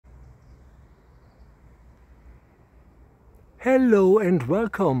Hello and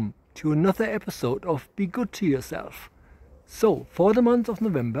welcome to another episode of Be Good to Yourself. So, for the month of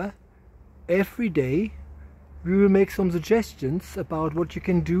November, every day we will make some suggestions about what you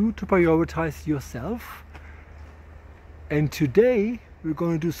can do to prioritize yourself. And today we're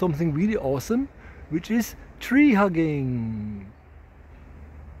going to do something really awesome, which is tree hugging.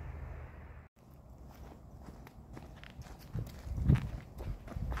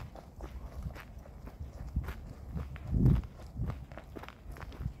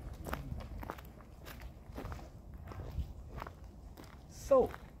 So,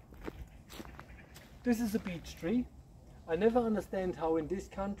 this is a beech tree. I never understand how in this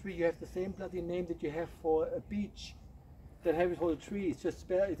country you have the same bloody name that you have for a beech that have it for a tree. It's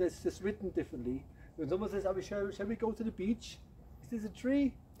just written differently. When someone says, shall we go to the beach? Is this a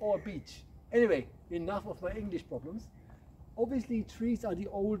tree or a beech? Anyway, enough of my English problems. Obviously, trees are the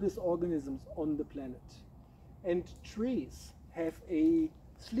oldest organisms on the planet. And trees have a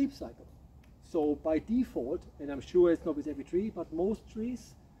sleep cycle. So by default, and I'm sure it's not with every tree, but most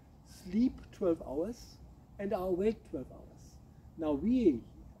trees sleep 12 hours and are awake 12 hours. Now we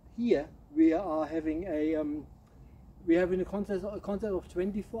are having a concept of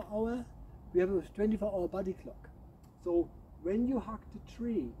 24 hour. We have a 24-hour body clock. So when you hug the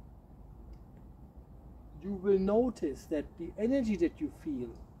tree, you will notice that the energy that you feel,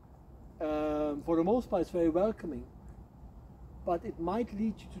 for the most part, is very welcoming. But it might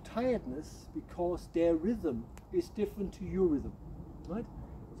lead you to tiredness because their rhythm is different to your rhythm, right?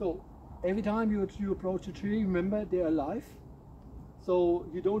 So every time you approach a tree, remember they're alive. So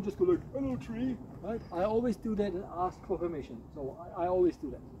you don't just go like, hello tree, right? I always do that and ask for permission. So I always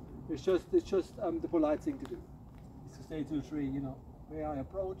do that. It's just the polite thing to do. Is to say to the tree, may I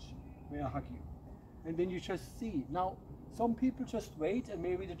approach, may I hug you? And then you just see. Now, some people just wait and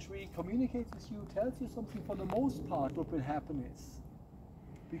maybe the tree communicates with you, tells you something. For the most part, what will happen is,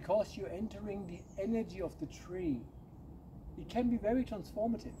 because you're entering the energy of the tree, it can be very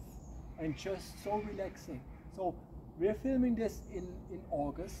transformative and just so relaxing. So we're filming this in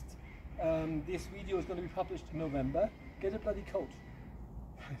August. This video is going to be published in November. Get a bloody coat.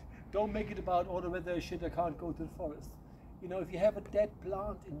 Don't make it about, oh, the weather is shit, I can't go to the forest. If you have a dead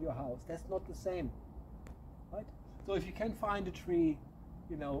plant in your house, that's not the same, right? So if you can find a tree,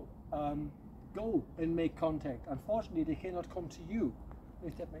 go and make contact. Unfortunately, they cannot come to you,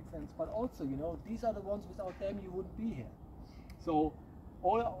 if that makes sense. But also, these are the ones, without them you wouldn't be here. So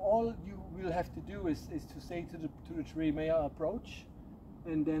all you will have to do is to say to the tree, may I approach?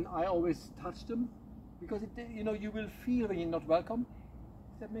 And then I always touch them, because you will feel when you're not welcome.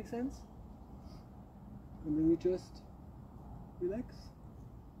 Does that make sense? And then you just relax.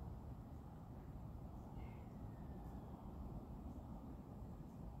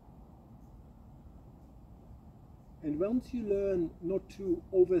 And once you learn not to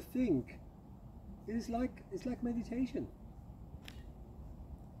overthink, it's like meditation.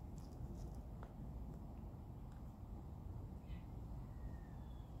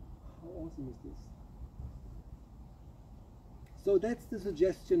 How awesome is this? So that's the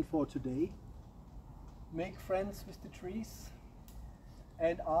suggestion for today. Make friends with the trees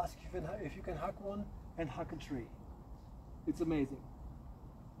and ask if you can hug one, and hug a tree. It's amazing.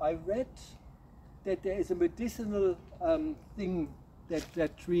 I read that there is a medicinal thing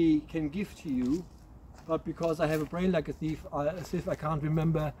that tree can give to you, but because I have a brain like a thief, as if I can't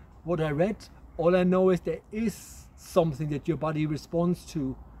remember what I read. All I know is there is something that your body responds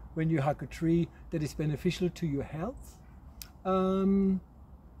to when you hug a tree that is beneficial to your health. Don't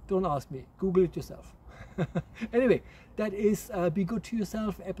ask me, Google it yourself. Anyway, that is Be Good to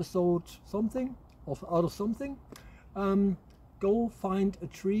Yourself episode something out of something. Go find a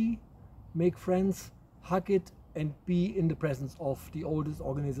tree, make friends, hug it, and be in the presence of the oldest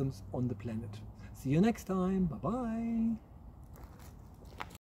organisms on the planet. See you next time. Bye bye.